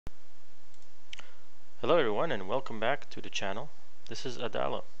Hello everyone and welcome back to the channel. This is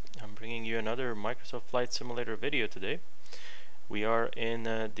Adala. I'm bringing you another Microsoft Flight Simulator video today. We are in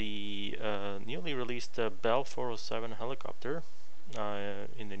the newly released Bell 407 helicopter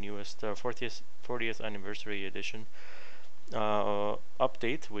in the newest 40th anniversary edition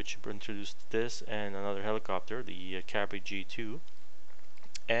update, which introduced this and another helicopter, the Capri G2.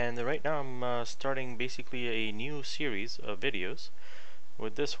 And right now I'm starting basically a new series of videos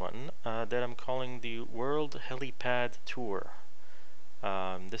with this one that I'm calling the World Helipad Tour.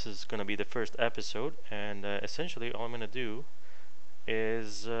 This is going to be the first episode, and essentially all I'm going to do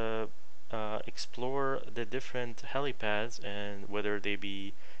is explore the different helipads, and whether they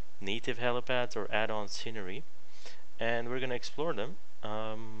be native helipads or add-on scenery, and we're going to explore them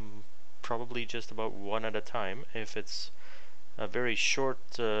probably just about one at a time. If it's a very short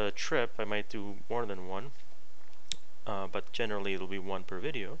trip, I might do more than one. But generally it'll be one per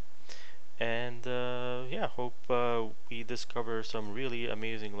video, and yeah, hope we discover some really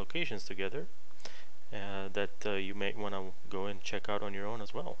amazing locations together that you may want to go and check out on your own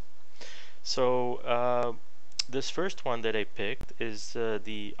as well. So this first one that I picked is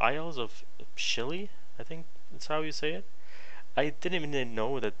the Isles of Scilly, I think that's how you say it. I didn't even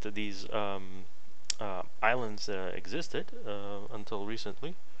know that these islands existed until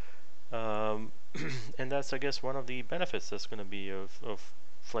recently. And that's, I guess, one of the benefits that's going to be of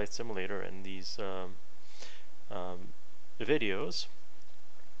Flight Simulator and these videos.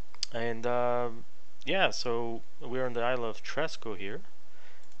 And yeah, so we're on the Isle of Tresco here,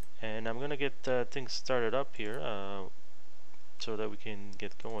 and I'm going to get things started up here so that we can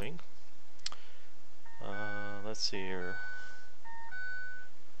get going. Let's see here.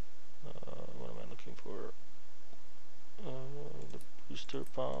 What am I looking for? The booster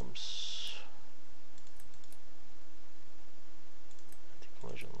pumps.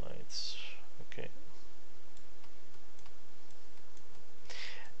 Collision lights. Okay.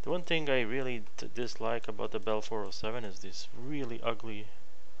 The one thing I really dislike about the Bell 407 is this really ugly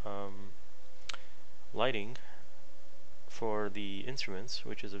lighting for the instruments,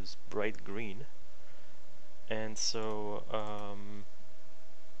 which is a bright green. And so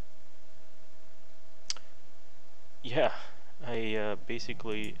yeah, I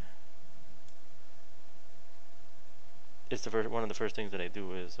basically, it's one of the first things that I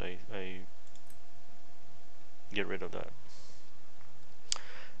do is I get rid of that.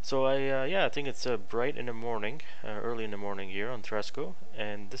 So yeah, I think it's bright in the morning, early in the morning here on Tresco,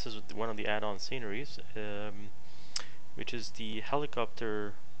 and this is one of the add-on sceneries, which is the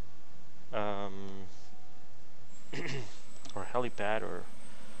helicopter or helipad or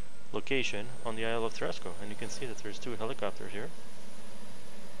location on the Isle of Tresco, and you can see that there's two helicopters here.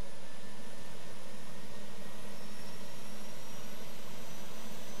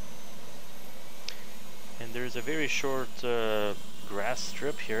 And there's a very short grass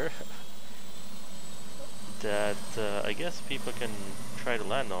strip here that I guess people can try to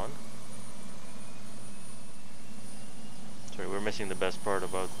land on. Sorry, we're missing the best part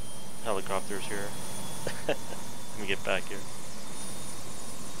about helicopters here. Let me get back here.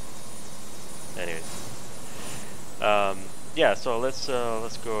 Anyways, yeah. So let's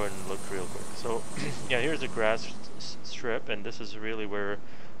go and look real quick. So yeah, here's a grass strip, and this is really where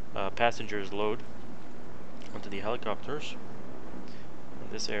passengers load onto the helicopters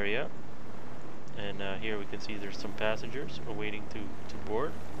in this area. And here we can see there's some passengers waiting to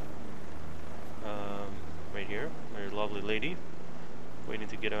board. Right here, very lovely lady waiting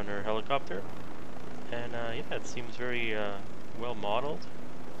to get on her helicopter. And yeah, it seems very well modeled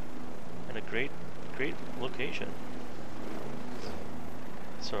and a great location.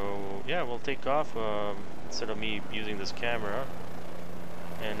 So yeah, we'll take off instead of me using this camera,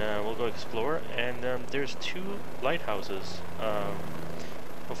 and we'll go explore. And there's two lighthouses,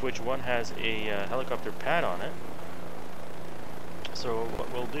 of which one has a helicopter pad on it. So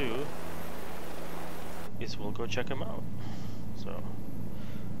what we'll do is we'll go check them out. So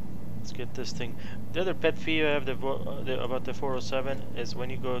let's get this thing. The other pet peeve I have about the 407 is when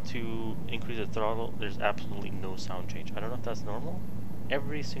you go to increase the throttle, there's absolutely no sound change. I don't know if that's normal.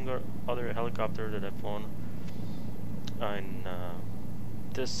 Every single other helicopter that I've flown in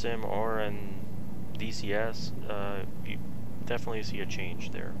this sim or in DCS, you definitely see a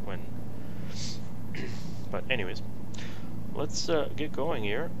change there when but anyways, let's get going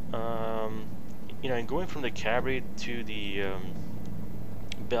here. You know, and going from the Capri to the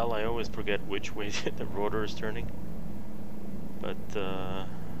Bell, I always forget which way the rotor is turning, but yeah,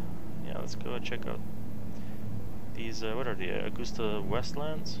 let's go and check out these what are the Augusta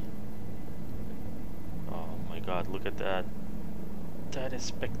Westlands. Oh my god, look at that. That is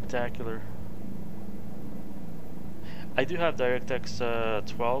spectacular. I do have DirectX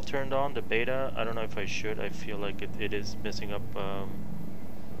 12 turned on, the beta. I don't know if I should. I feel like it is messing up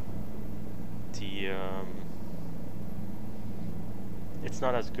the... it's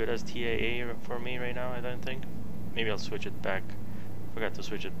not as good as TAA for me right now, I don't think. Maybe I'll switch it back. Forgot to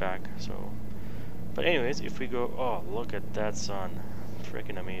switch it back, so... But anyways, if we go... Oh, look at that sun.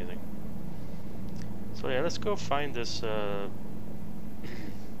 Freaking amazing. So yeah, let's go find this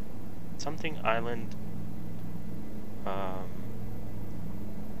something island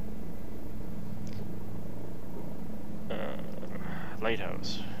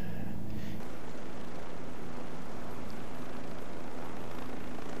lighthouse.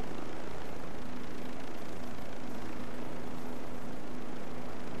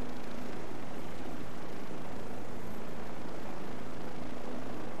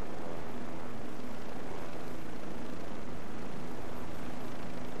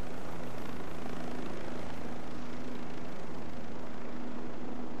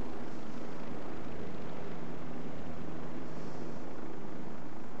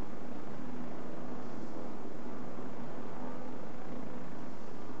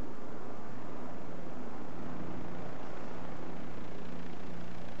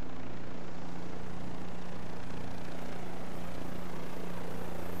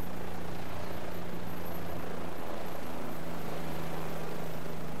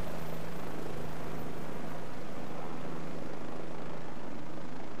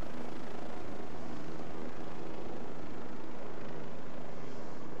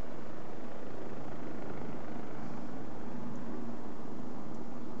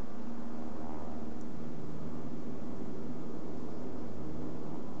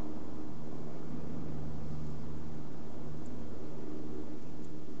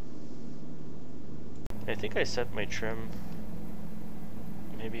 I think I set my trim,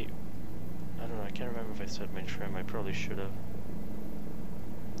 maybe, I don't know, I can't remember if I set my trim. I probably should have.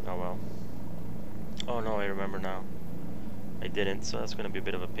 Oh well. Oh no, I remember now. I didn't, so that's going to be a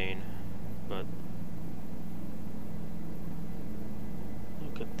bit of a pain, but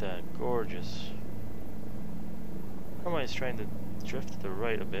look at that, gorgeous. How am I trying to drift to the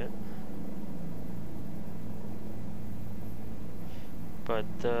right a bit? But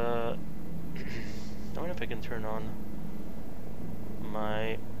I wonder if I can turn on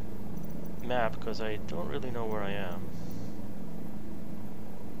my map, because I don't really know where I am.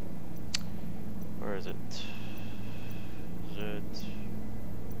 Where is it? Is it...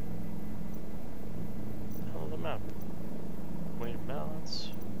 Oh, the map. Weight and balance.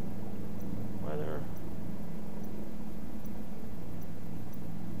 Weather.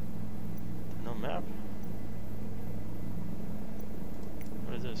 No map?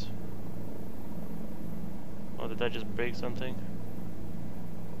 What is this? Oh, did that just break something?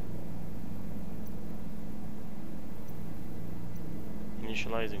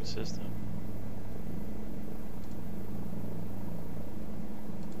 Initializing system.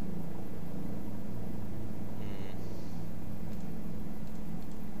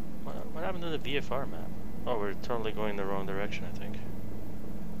 What happened to the VFR map? Oh, we're totally going the wrong direction, I think.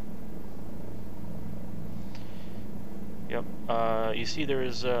 Yep. You see there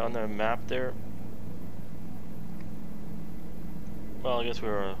is on the map there. Well, I guess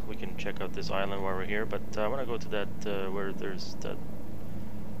we can check out this island while we're here, but I want to go to that where there's that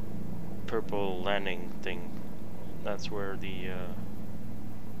purple landing thing. That's where the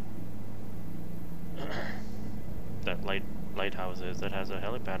that lighthouse is. That has a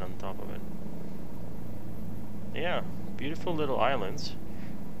helipad on top of it. Yeah, beautiful little islands.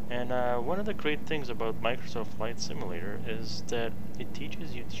 And one of the great things about Microsoft Flight Simulator is that it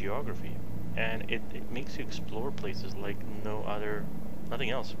teaches you geography. And it makes you explore places like nothing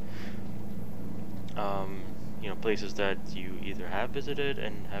else. You know, places that you either have visited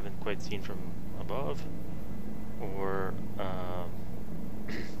and haven't quite seen from above, or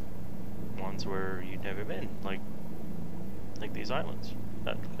ones where you've never been, like these islands.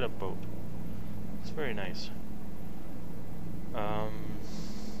 Look at that boat. It's very nice.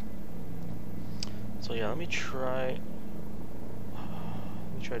 So yeah, let me try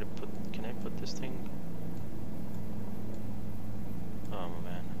to put. Can I put this thing? Oh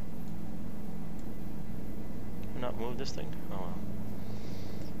man. Can I not move this thing? Oh well.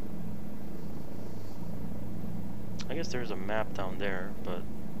 I guess there's a map down there, but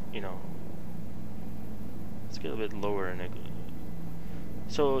you know, let's get a bit lower and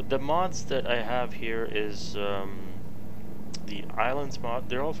so the mods that I have here is the islands mod.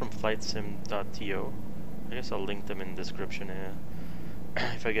 They're all from flightsim.to. I guess I'll link them in the description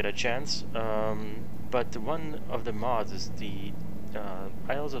if I get a chance. But one of the mods is the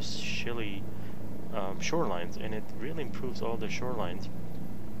Isles of Scilly shorelines, and it really improves all the shorelines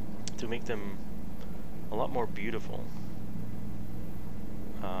to make them a lot more beautiful.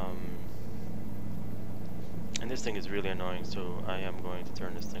 And this thing is really annoying, so I am going to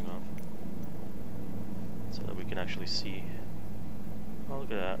turn this thing off so that we can actually see. Oh,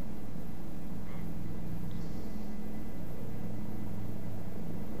 look at that.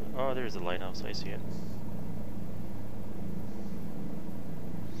 Oh, there's the lighthouse. I see it.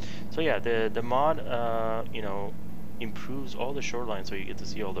 So yeah, the mod, you know, improves all the shoreline, so you get to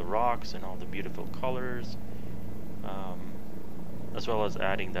see all the rocks and all the beautiful colors, as well as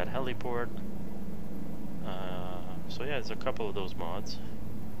adding that heliport. So yeah, there's a couple of those mods.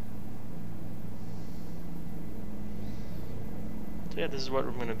 So yeah, this is what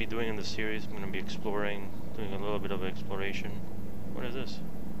we're going to be doing in the series. I'm going to be exploring, doing a little bit of exploration. What is this?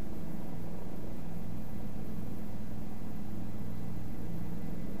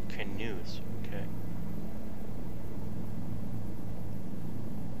 Canoes, okay.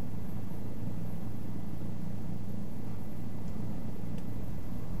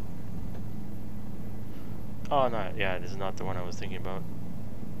 Oh, no, yeah, this is not the one I was thinking about.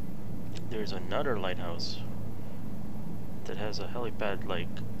 There's another lighthouse that has a helipad, like,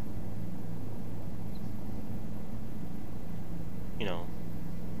 you know,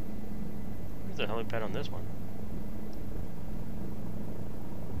 there's a helipad on this one.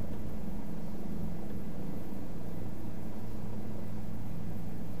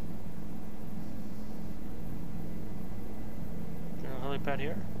 Is there a helipad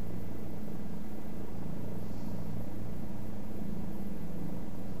here?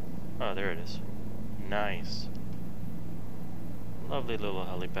 Oh, there it is. Nice. Lovely little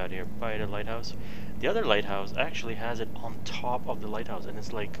helipad here by the lighthouse. The other lighthouse actually has it on top of the lighthouse, and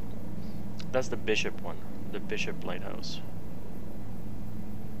it's like, that's the Bishop one, the Bishop Lighthouse.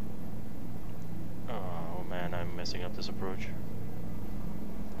 Oh man, I'm messing up this approach.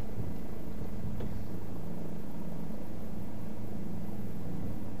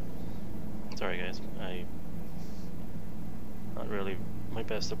 Sorry guys, not really my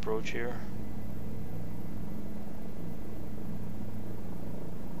best approach here.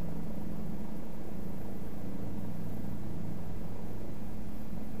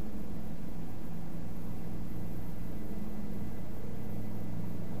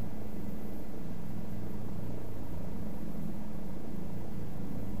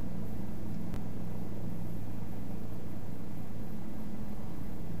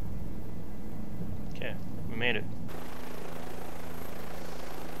 Okay, we made it.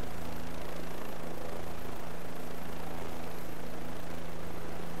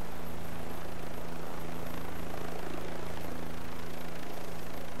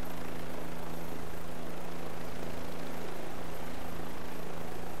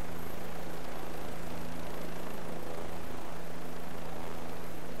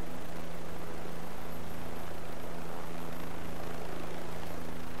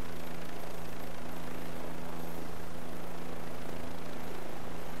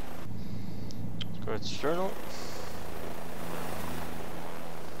 Go external.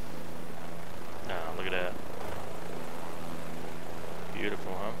 Ah, look at that.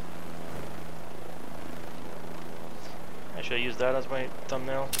 Beautiful, huh? Should I use that as my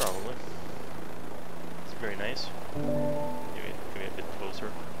thumbnail? Probably. It's very nice. Give me a bit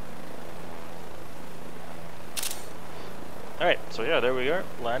closer. Alright, so yeah, there we are.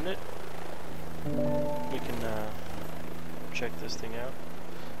 Landed. We can check this thing out.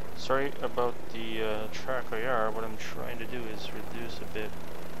 Sorry about the track IR. What I'm trying to do is reduce a bit.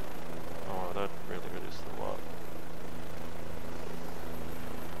 Oh, that really reduced a lot.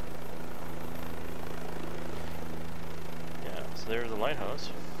 Yeah, so there's the lighthouse.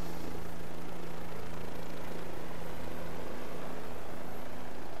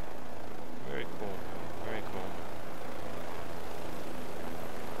 Very cool. Very cool.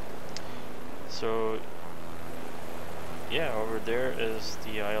 So yeah, over there is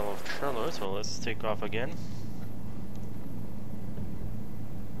the Isle of Charlotte, so let's take off again.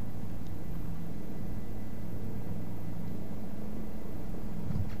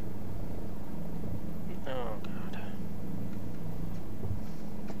 Oh god.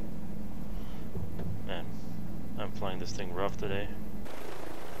 Man, I'm flying this thing rough today.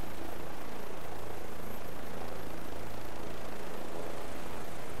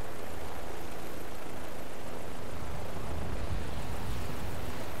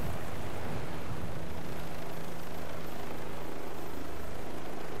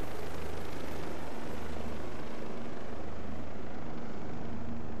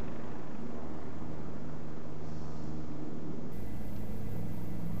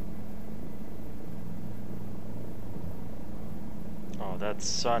 that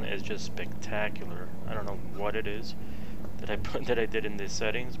sun is just spectacular. I don't know what it is that I did in the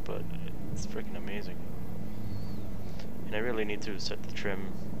settings, but it's freaking amazing. And I really need to set the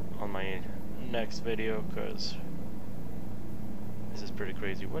trim on my next video because this is pretty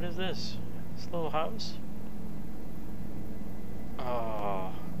crazy. What is this? This little house?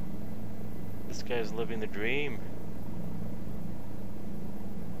 Oh, this guy's living the dream.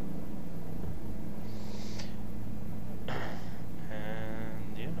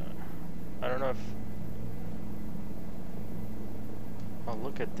 And yeah, I don't know if... Oh,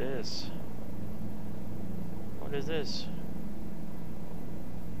 look at this. What is this?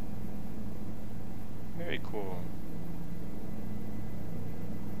 Very cool.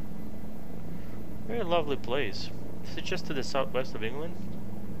 Very lovely place. This is just to the southwest of England.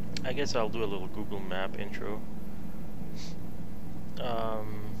 I guess I'll do a little Google Map intro.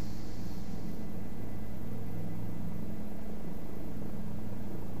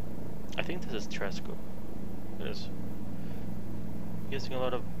 I think this is Tresco. It is. I'm guessing a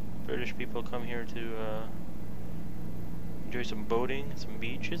lot of British people come here to enjoy some boating, some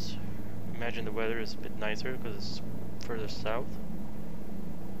beaches. Imagine the weather is a bit nicer because it's further south.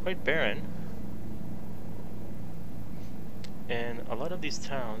 Quite barren. And a lot of these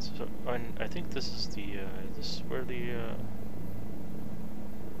towns, so, and I think this is the, is this where the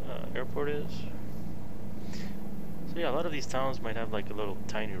airport is? So yeah, a lot of these towns might have like a little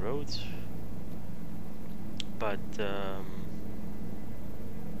tiny roads, but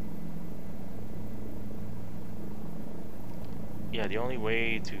yeah, the only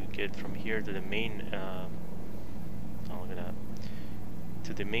way to get from here to the main, oh look at that,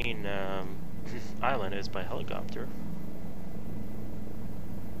 to the main island is by helicopter.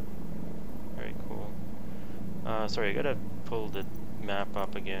 Very cool. Sorry, I gotta pull the map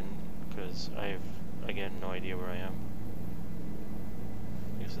up again because I have, again, no idea where I am.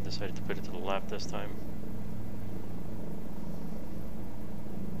 I guess I decided to put it to the left this time.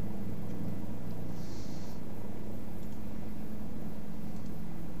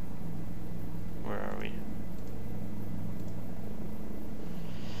 Where are we?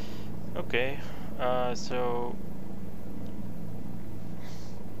 Okay, so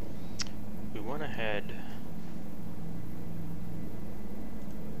we went ahead.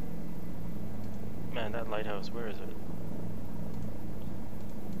 Man, that lighthouse, where is it?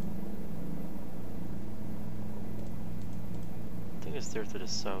 I think it's there to the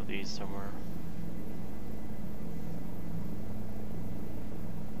southeast somewhere.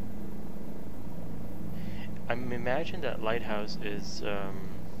 I imagine that lighthouse is to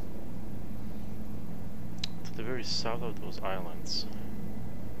the very south of those islands.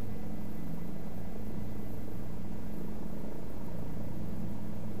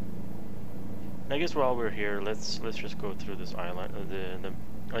 I guess while we're here, let's just go through this island.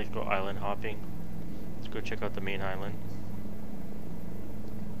 Let's go island hopping. Let's go check out the main island.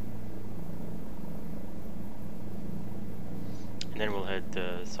 And then we'll head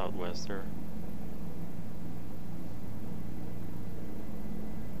southwest there.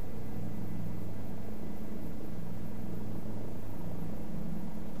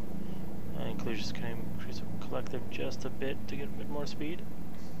 Just can increase the collective just a bit to get a bit more speed.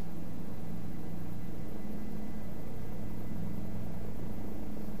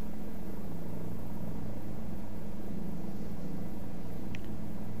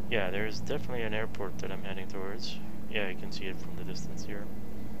 Yeah, there's definitely an airport that I'm heading towards. Yeah, you can see it from the distance here.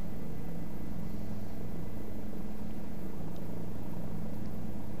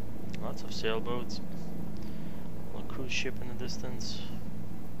 Lots of sailboats. A little cruise ship in the distance.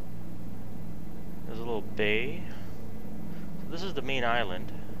 There's a little bay. So this is the main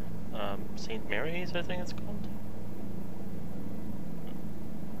island. St. Mary's, I think it's called.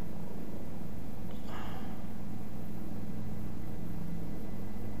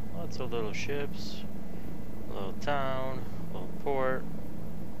 Lots of little ships, a little town, a little port.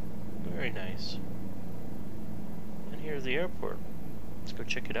 Very nice. And here's the airport. Let's go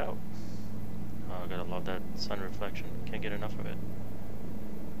check it out. Oh, I gotta love that sun reflection. Can't get enough of it.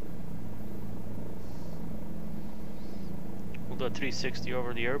 We'll do a 360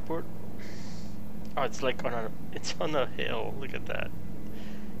 over the airport. Oh, it's like it's on a hill. Look at that.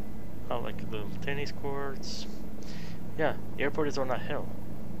 Oh, like little tennis courts. Yeah, the airport is on a hill.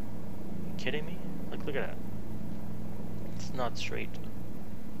 Are you kidding me? Like, look at that. It's not straight.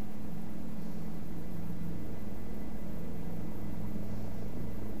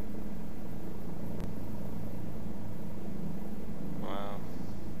 Wow.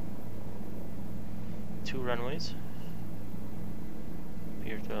 2 runways.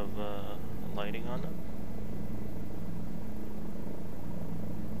 Appear to have lighting on them.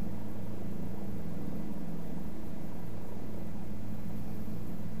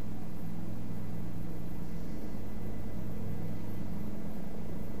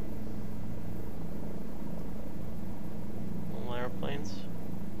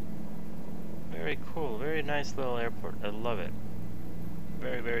 very nice little airport. I love it.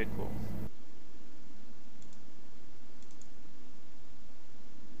 Very, very cool.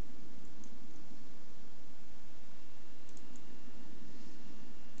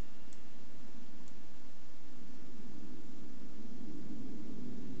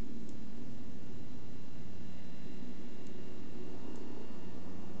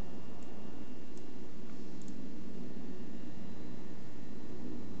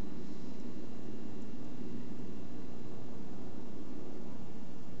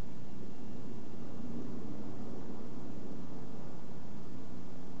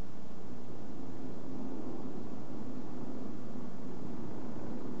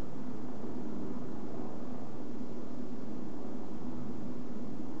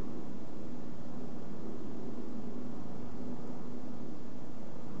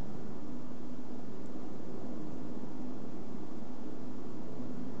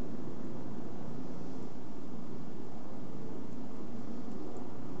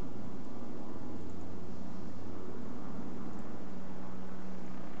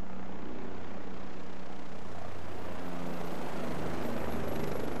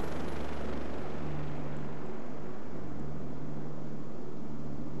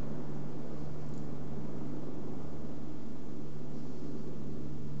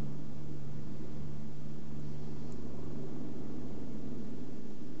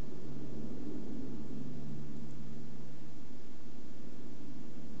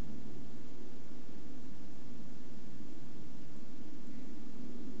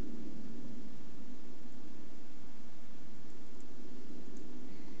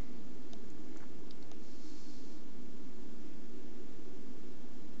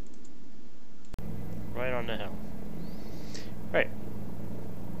 Right on the hill. Right.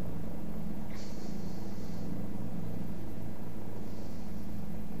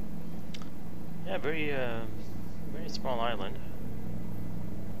 Yeah, very small island.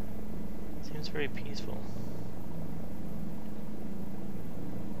 Seems very peaceful.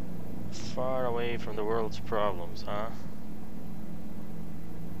 Far away from the world's problems, huh?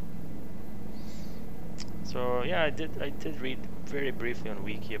 So yeah, I did read very briefly on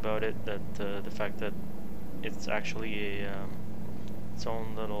Wiki about it, that the fact that it's actually a its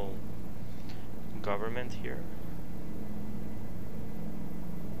own little government here.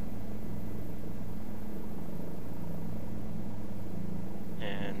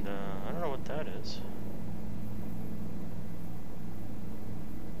 And I don't know what that is.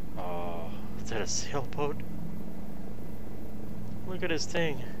 Oh, is that a sailboat? Look at this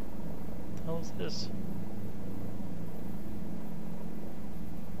thing. What the hell is this?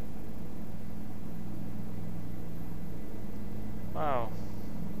 Wow.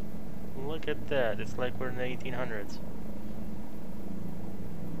 Look at that. It's like we're in the 1800s.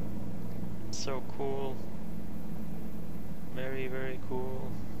 So cool. Very, very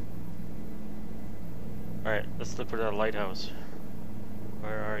cool. Alright, let's look for that lighthouse.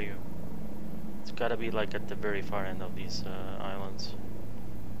 Where are you? It's gotta be like at the very far end of these islands.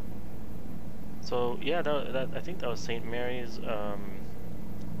 So yeah, that I think that was St. Mary's. I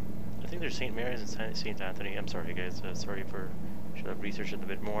think there's St. Mary's and St. Anthony. I'm sorry guys, sorry for, should have researched it a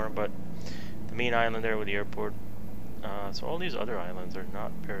bit more, but the main island there with the airport. So all these other islands are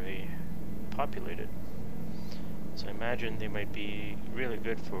not very populated. So I imagine they might be really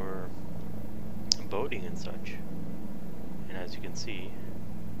good for boating and such. And as you can see,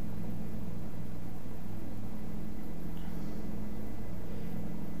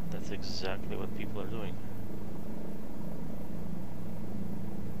 that's exactly what people are doing.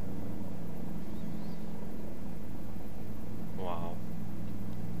 Wow.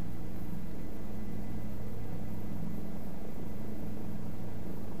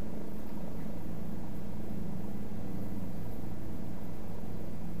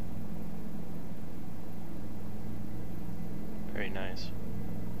 Very nice.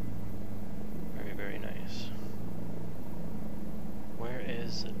 Very, very nice. Where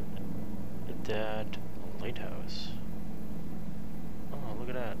is that lighthouse? Oh, look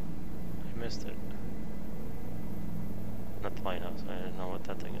at that. I missed it. Not the lighthouse, I don't know what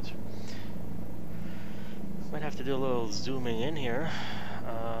that thing is. Might have to do a little zooming in here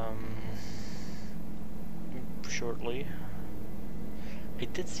shortly. I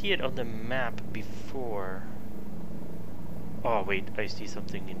did see it on the map before. Oh wait, I see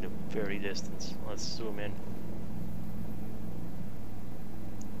something in the very distance. Let's zoom in.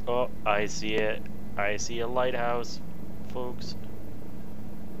 Oh, I see it. I see a lighthouse, folks.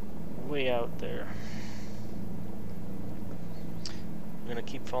 Way out there. I'm gonna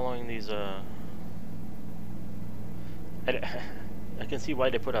keep following these, I can see why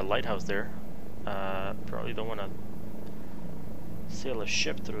they put a lighthouse there. Probably don't want to sail a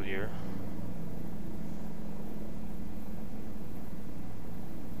ship through here.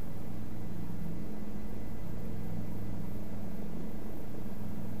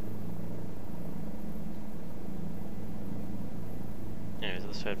 Anyways,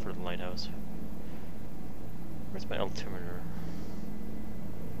 let's head for the lighthouse. Where's my altimeter?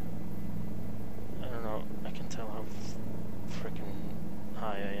 I don't know. I can tell how freaking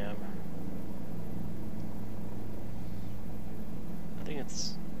high I am. I think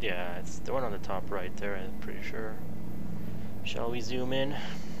it's, yeah, it's the one on the top right there, I'm pretty sure. Shall we zoom in?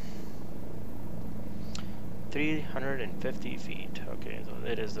 350 feet. Okay, so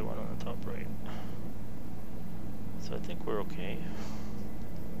it is the one on the top right. So I think we're okay.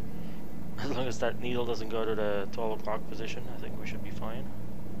 As long as that needle doesn't go to the 12 o'clock position, I think we should be fine.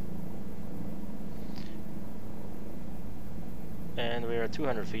 And we are at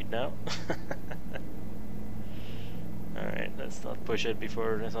 200 feet now. Alright, let's not push it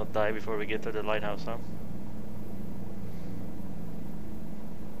before, let's not die before we get to the lighthouse, huh?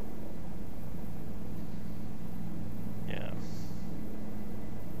 Yeah.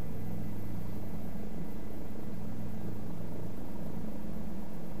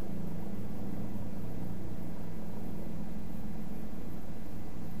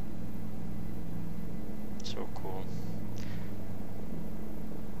 So cool.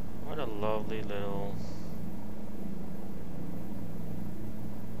 What a lovely little...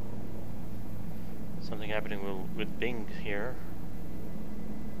 Something happening with Bing here.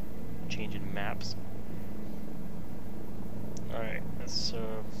 Changing maps. Alright, let's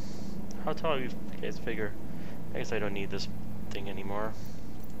how tall do you guys figure? I guess I don't need this thing anymore.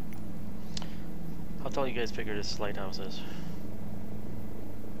 How tall do you guys figure this lighthouse is?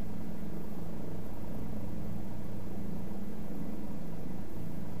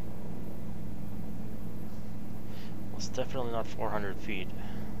 Well, it's definitely not 400 feet.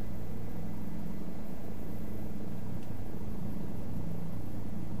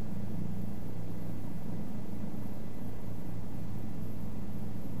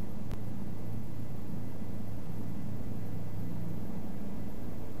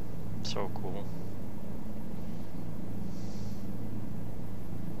 So cool.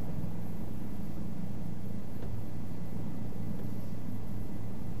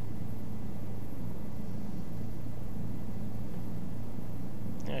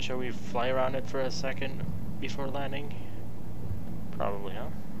 Yeah, shall we fly around it for a second before landing? Probably, huh?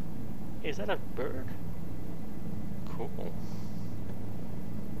 Hey, is that a bird? Cool.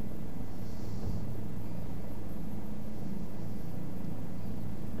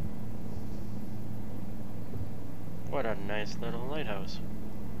 What a nice little lighthouse.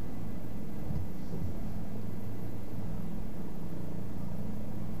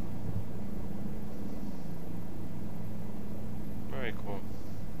 Very cool.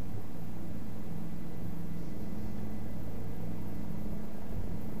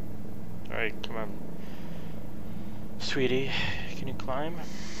 Alright, come on. Sweetie, can you climb?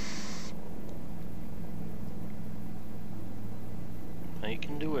 Now you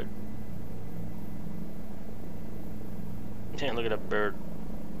can do it. Yeah, look at that bird.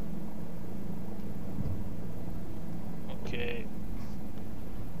 Okay.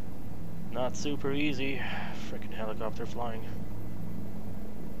 Not super easy. Frickin' helicopter flying.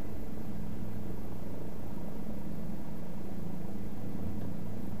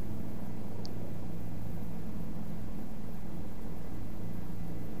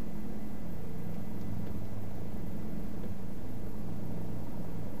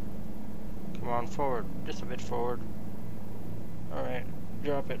 Come on, forward. Just a bit forward. Alright,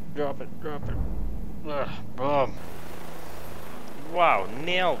 drop it, drop it, drop it. Ugh, boom. Wow,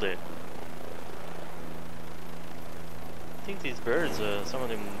 nailed it. I think these birds, some of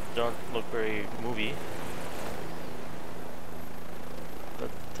them don't look very movie.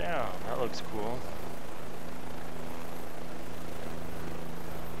 But damn, that looks cool.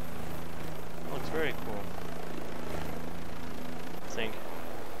 That looks very cool. I think.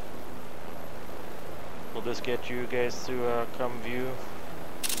 Will this get you guys to come view?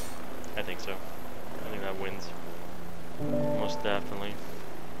 I think so. I think that wins. Most definitely.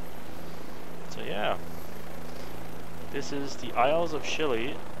 So yeah. This is the Isles of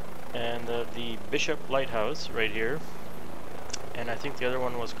Scilly and the Bishop Lighthouse right here. And I think the other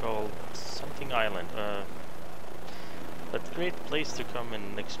one was called something Island. But great place to come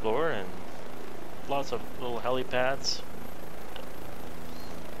and explore, and lots of little helipads.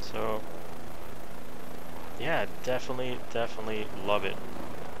 So yeah, definitely love it.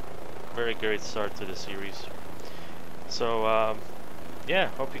 Very great start to the series. So yeah,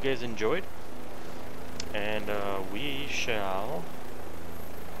 hope you guys enjoyed. and we shall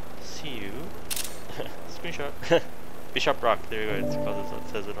see you. Screenshot. Bishop Rock. There you go.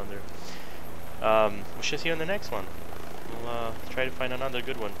 It says it on there. We shall see you on the next one. We'll try to find another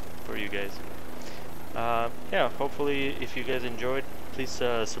good one for you guys. Yeah, hopefully if you guys enjoyed, please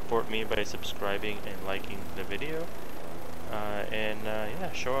support me by subscribing and liking the video.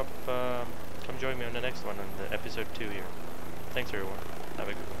 Yeah, show up, come join me on the next one, on the episode 2 here. Thanks everyone. Have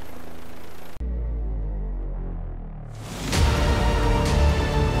a good one.